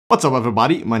What's up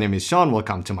everybody, my name is Sean,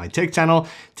 welcome to my tech channel.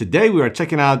 Today we are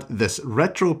checking out this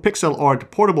retro pixel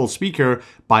art portable speaker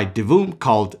by Divoom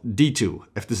called Ditoo.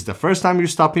 If this is the first time you're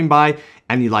stopping by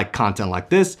and you like content like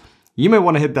this, you may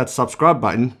want to hit that subscribe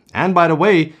button. And by the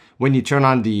way, when you turn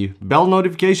on the bell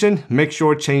notification, make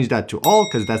sure to change that to all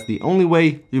because that's the only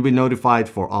way you'll be notified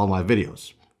for all my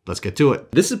videos. Let's get to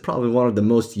it. This is probably one of the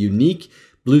most unique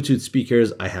Bluetooth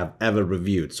speakers I have ever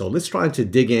reviewed. So let's try to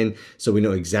dig in so we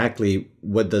know exactly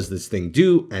what does this thing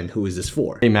do and who is this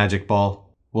for. Hey Magic Ball,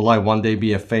 will I one day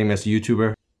be a famous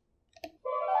YouTuber?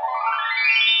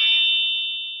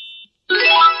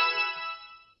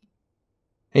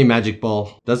 Hey Magic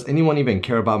Ball, does anyone even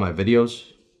care about my videos?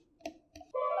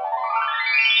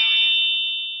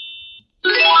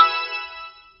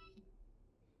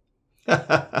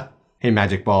 Hey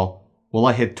Magic Ball, will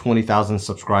I hit 20,000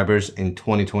 subscribers in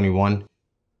 2021?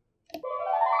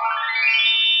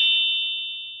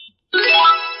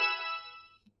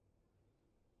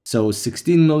 So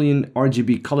 16 million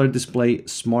RGB color display,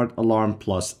 smart alarm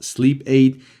plus sleep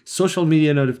aid, social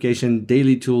media notification,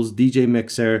 daily tools, DJ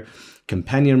mixer,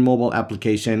 companion mobile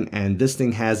application, and this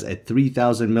thing has a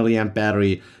 3000 milliamp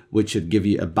battery, which should give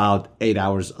you about 8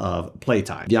 hours of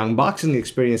playtime. The unboxing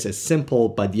experience is simple,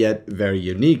 but yet very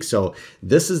unique. So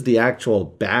this is the actual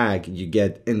bag you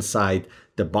get inside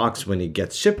the box when it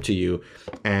gets shipped to you.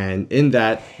 And in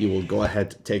that, you will go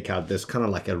ahead to take out this kind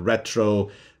of like a retro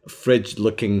fridge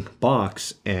looking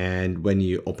box. And when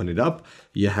you open it up,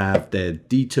 you have the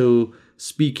Ditoo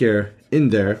speaker in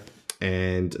there,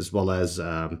 and as well as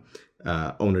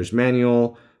owner's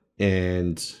manual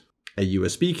and a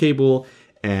USB cable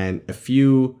and a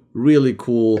few really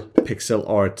cool pixel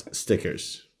art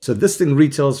stickers. So this thing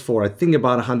retails for I think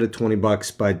about 120 bucks,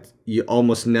 but you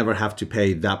almost never have to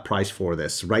pay that price for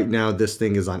this. Right now, this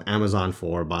thing is on Amazon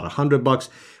for about 100 bucks,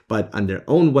 but on their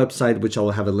own website, which I will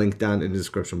have a link down in the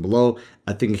description below,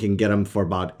 I think you can get them for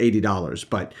about $80.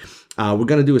 But we're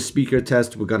gonna do a speaker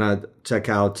test. We're gonna check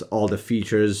out all the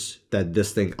features that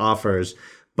this thing offers,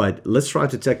 but let's try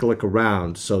to take a look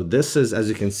around. So this is, as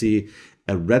you can see,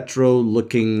 a retro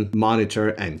looking monitor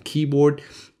and keyboard.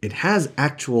 It has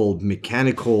actual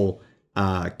mechanical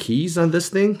keys on this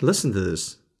thing. Listen to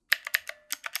this.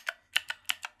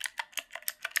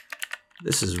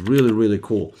 This is really, really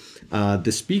cool.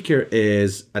 The speaker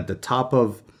is at the top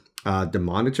of the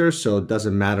monitor, so it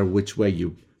doesn't matter which way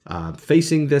you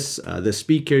facing this the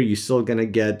speaker, you're still gonna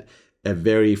get a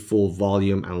very full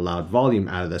volume and loud volume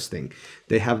out of this thing.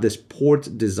 They have this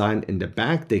port design in the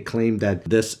back. They claim that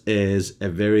this is a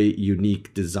very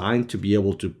unique design to be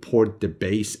able to port the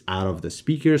bass out of the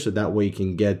speaker, so that way you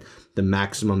can get the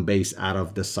maximum bass out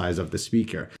of the size of the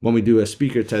speaker. When we do a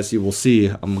speaker test, you will see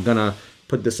I'm gonna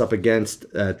put this up against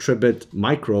Tribit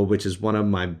Micro, which is one of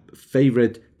my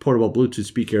favorite portable Bluetooth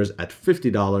speakers at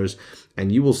 $50,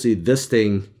 and you will see this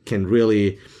thing can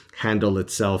really handle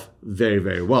itself very,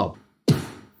 very well.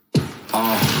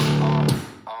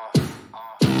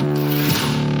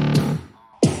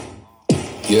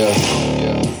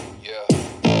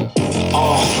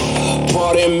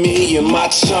 Pardon me and my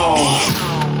tone.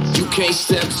 You can't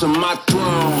step to my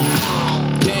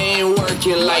throne. They ain't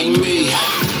working like me.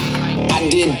 I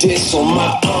did this on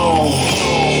my own.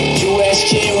 You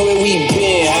asking where we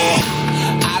been,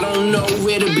 huh? I don't know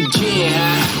where to begin,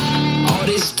 huh? All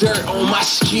this dirt on my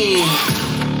skin.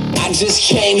 I just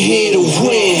came here to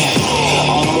win.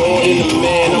 I'm more than a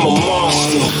man, I'm a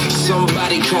monster.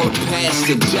 Somebody call a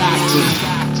pastor, doctor.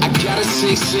 I got a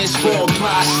 6 cents for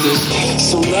imposters.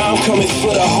 So now I'm coming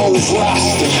for the whole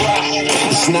roster.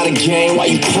 It's not a game, why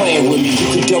you playing with me?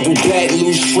 You could double back,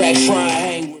 lose track, try and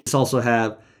hang with. This also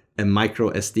have a micro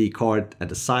SD card at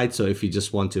the side, so if you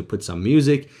just want to put some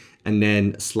music and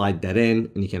then slide that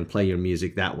in, and you can play your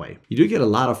music that way. You do get a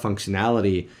lot of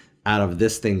functionality out of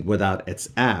this thing without its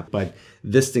app, but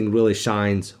this thing really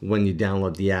shines when you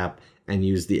download the app and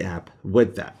use the app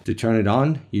with that. To turn it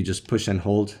on, you just push and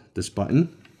hold this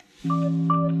button.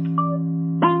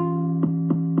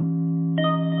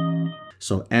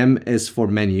 So M is for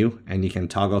menu, and you can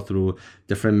toggle through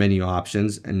different menu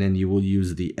options, and then you will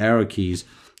use the arrow keys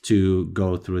to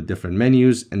go through different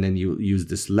menus, and then you use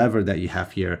this lever that you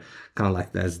have here, kind of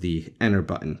like that's the enter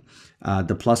button.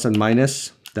 The plus and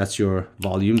minus, that's your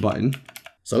volume button.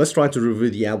 So let's try to review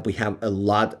the app. We have a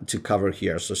lot to cover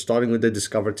here. So starting with the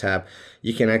Discover tab,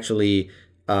 you can actually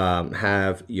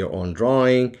have your own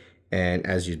drawing, and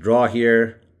as you draw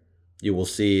here, you will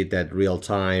see that real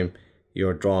time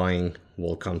your drawing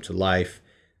will come to life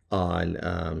on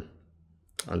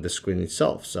the screen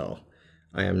itself. So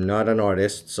I am not an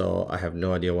artist, so I have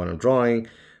no idea what I'm drawing,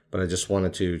 but I just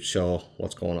wanted to show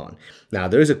what's going on. Now,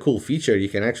 there is a cool feature. You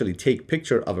can actually take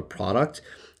picture of a product,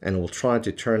 and we'll try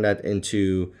to turn that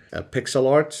into a pixel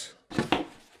art.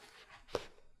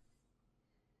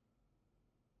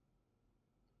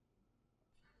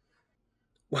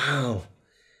 Wow,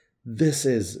 this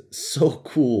is so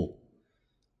cool.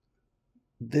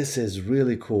 This is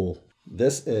really cool.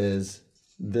 This is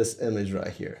this image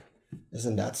right here.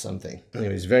 Isn't that something?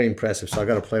 Anyways, very impressive. So I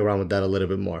got to play around with that a little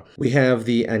bit more. We have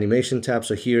the animation tab.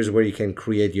 So here's where you can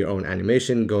create your own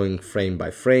animation going frame by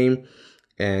frame.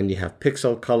 And you have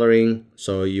pixel coloring.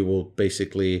 So you will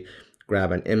basically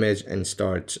grab an image and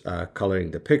start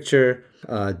coloring the picture.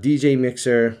 DJ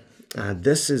mixer.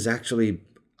 This is actually,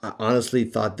 I honestly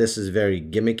thought this is very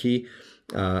gimmicky.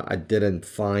 I didn't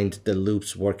find the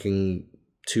loops working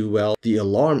too well. The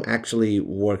alarm actually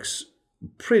works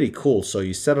pretty cool. So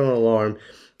you set an alarm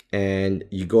and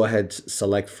you go ahead,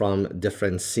 select from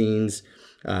different scenes,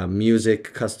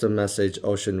 music, custom message,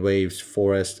 ocean waves,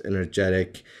 forest,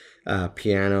 energetic,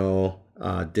 piano,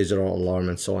 digital alarm,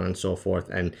 and so on and so forth.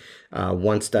 And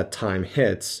once that time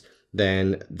hits,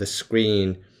 then the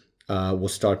screen will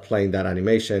start playing that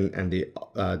animation, and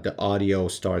the audio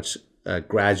starts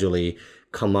gradually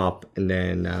come up, and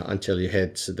then until you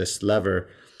hit this lever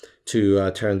to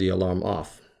turn the alarm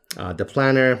off. The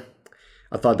planner,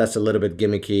 I thought that's a little bit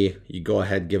gimmicky. You go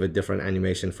ahead, give it different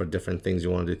animation for different things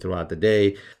you want to do throughout the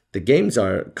day. The games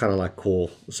are kind of like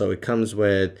cool. So it comes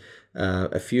with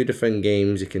a few different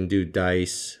games. You can do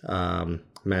dice,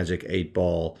 magic 8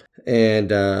 ball,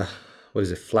 and what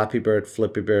is it? Flappy Bird,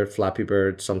 Flippy Bird, Flappy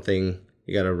Bird, something.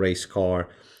 You got a race car.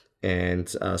 And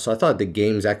so I thought the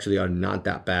games actually are not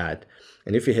that bad.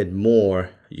 And if you hit more,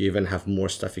 you even have more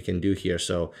stuff you can do here.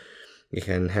 So you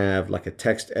can have like a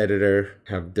text editor,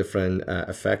 have different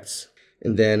effects.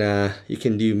 And then you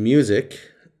can do music.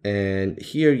 And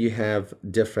here you have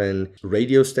different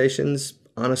radio stations.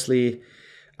 Honestly,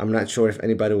 I'm not sure if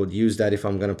anybody would use that. If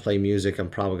I'm going to play music, I'm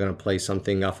probably going to play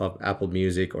something off of Apple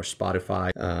Music or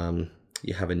Spotify.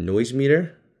 You have a noise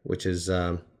meter, which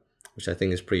I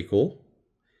think is pretty cool.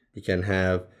 You can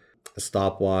have a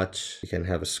stopwatch, you can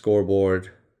have a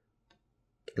scoreboard,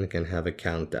 and you can have a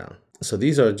countdown. So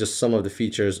these are just some of the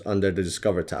features under the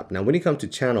Discover tab. Now, when you come to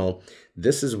channel,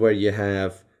 this is where you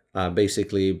have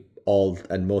basically all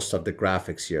and most of the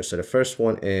graphics here. So the first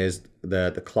one is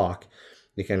the clock.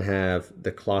 You can have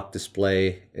the clock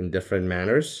display in different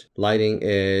manners. Lighting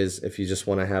is if you just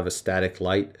want to have a static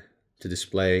light to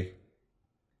display.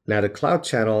 Now the cloud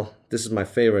channel, this is my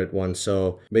favorite one.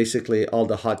 So basically all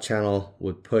the hot channel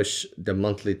would push the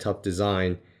monthly top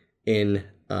design in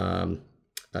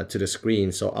to the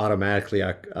screen. So automatically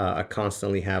I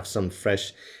constantly have some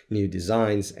fresh new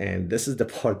designs. And this is the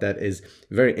part that is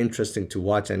very interesting to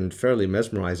watch and fairly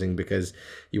mesmerizing, because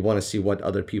you want to see what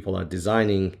other people are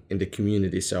designing in the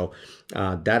community. So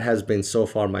that has been so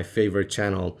far my favorite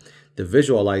channel. The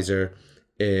visualizer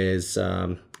is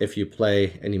if you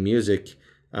play any music,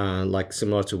 like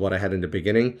similar to what I had in the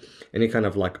beginning, any kind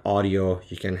of like audio,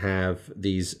 you can have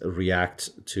these react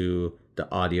to the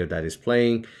audio that is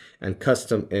playing. And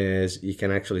custom is you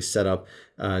can actually set up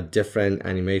different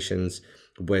animations,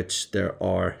 which there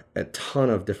are a ton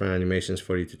of different animations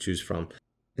for you to choose from.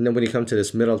 And then when you come to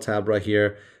this middle tab right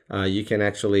here, you can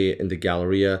actually, in the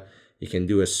Galleria, you can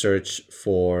do a search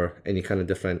for any kind of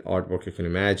different artwork you can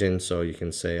imagine. So you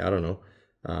can say, I don't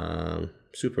know,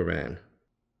 Superman.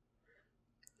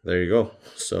 There you go.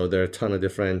 So there are a ton of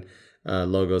different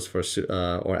logos for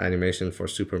or animation for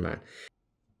Superman.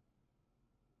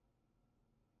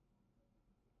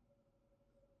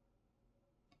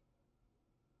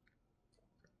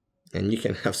 And you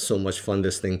can have so much fun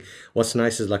this thing. What's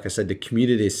nice is, like I said, the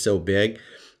community is so big.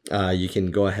 You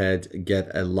can go ahead,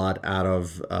 get a lot out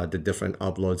of the different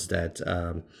uploads that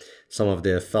some of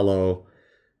the fellow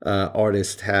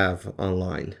artists have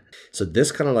online. So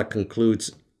this kind of like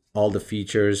concludes all the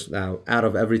features. Now, out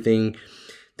of everything,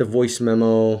 the voice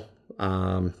memo,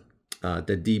 the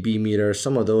dB meter,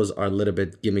 some of those are a little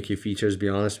bit gimmicky features, to be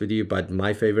honest with you, but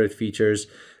my favorite features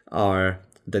are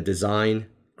the design,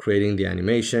 creating the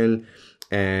animation,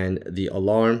 and the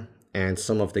alarm, and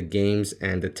some of the games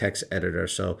and the text editor.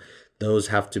 So those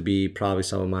have to be probably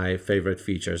some of my favorite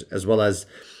features, as well as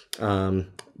the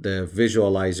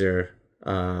visualizer.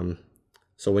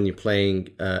 So when you're playing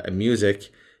a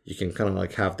music, you can kind of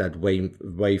like have that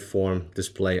waveform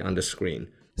display on the screen.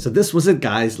 So this was it,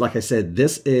 guys. Like I said,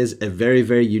 this is a very,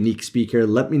 very unique speaker.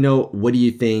 Let me know, what do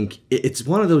you think? It's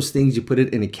one of those things, you put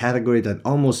it in a category that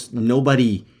almost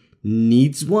nobody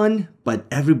needs one, but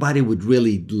everybody would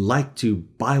really like to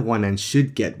buy one and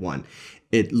should get one.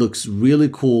 It looks really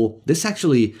cool. This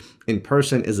actually in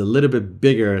person is a little bit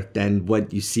bigger than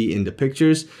what you see in the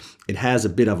pictures. It has a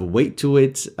bit of a weight to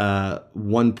it,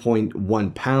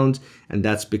 1.1 pounds, and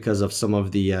that's because of some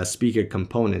of the speaker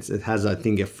components. It has, I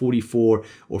think, a 44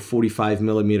 or 45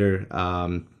 millimeter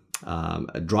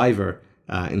driver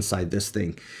inside this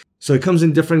thing. So it comes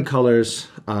in different colors.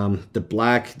 The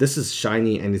black, this is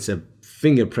shiny and it's a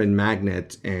fingerprint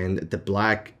magnet, and the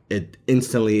black, it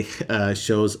instantly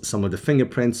shows some of the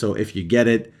fingerprints. So if you get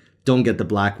it, don't get the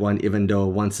black one, even though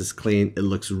once it's clean, it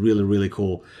looks really, really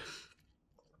cool.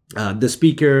 The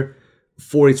speaker,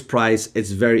 for its price,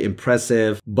 it's very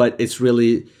impressive, but it's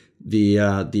really the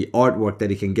artwork that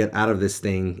you can get out of this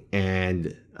thing.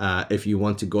 And if you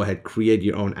want to go ahead, create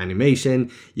your own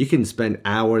animation, you can spend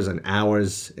hours and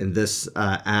hours in this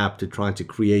app to try to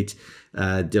create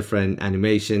different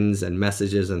animations and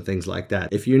messages and things like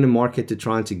that. If you're in the market to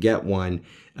trying to get one,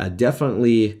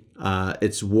 definitely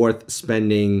it's worth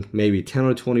spending maybe 10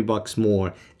 or 20 bucks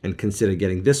more and consider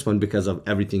getting this one because of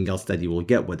everything else that you will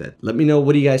get with it. Let me know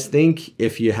what do you guys think.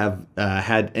 If you have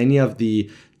had any of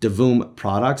the Divoom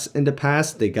products in the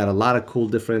past, they got a lot of cool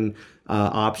different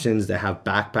options. They have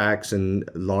backpacks and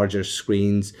larger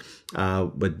screens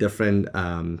with different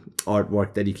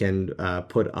artwork that you can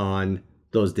put on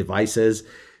those devices.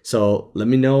 So let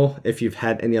me know if you've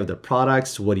had any of the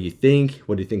products. What do you think?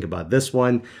 What do you think about this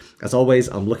one? As always,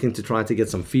 I'm looking to try to get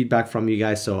some feedback from you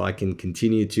guys so I can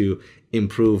continue to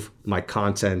improve my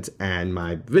content and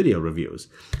my video reviews.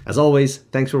 As always,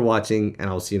 thanks for watching, and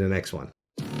I'll see you in the next one.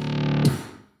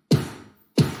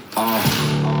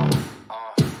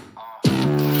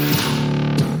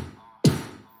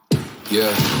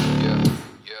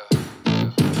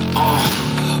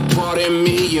 Pardon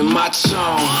me and my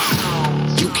tone.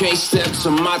 You can't step to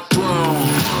my throne.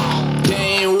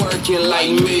 They ain't working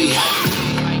like me.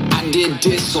 I did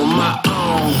this on my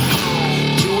own.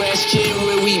 You asking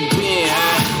where we been,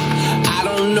 huh? I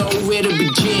don't know where to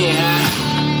begin,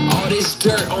 huh? All this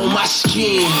dirt on my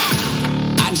skin.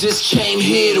 I just came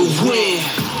here to win.